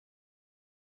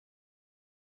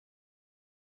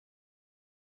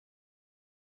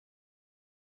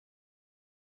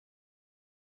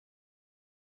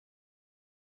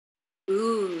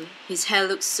Ooh, his hair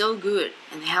looks so good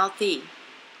and healthy.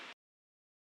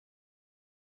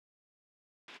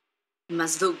 It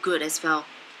must look good as well.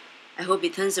 I hope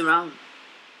it turns around.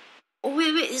 Oh,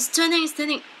 wait, it's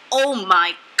turning. Oh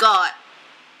my god!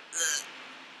 Ugh.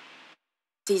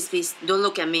 Please, don't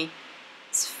look at me.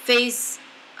 His face.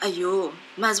 Ayo,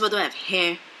 might as well don't have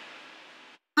hair.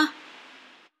 Huh?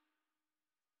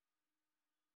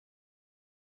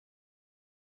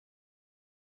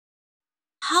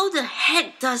 How the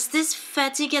heck does this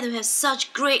fatty get to have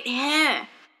such great hair?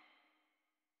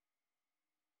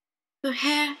 Her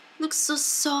hair looks so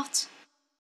soft.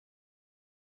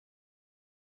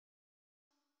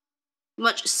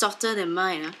 Much softer than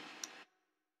mine. Huh?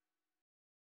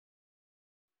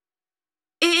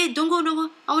 Don't go.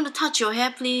 I want to touch your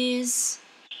hair, please.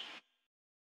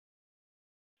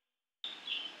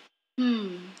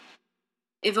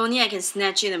 If only I can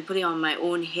snatch it and put it on my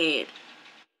own head.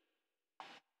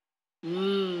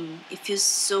 It feels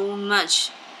so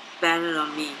much better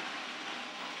on me.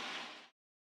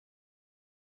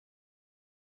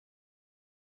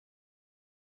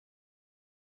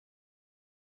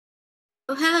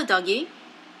 Oh, hello, doggy.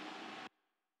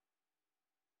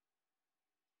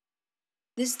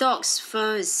 This dog's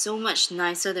fur is so much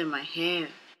nicer than my hair.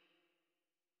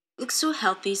 Looks so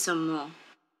healthy some more.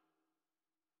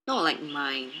 Not like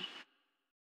mine.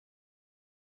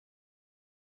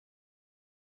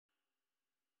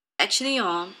 Actually,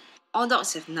 all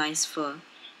dogs have nice fur.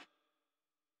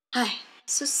 Hi,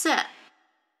 so sad.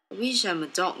 I wish I'm a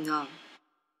dog now.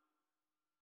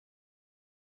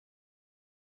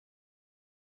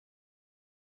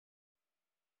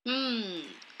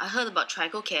 I heard about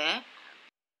trichocare.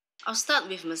 I'll start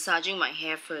with massaging my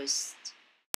hair first.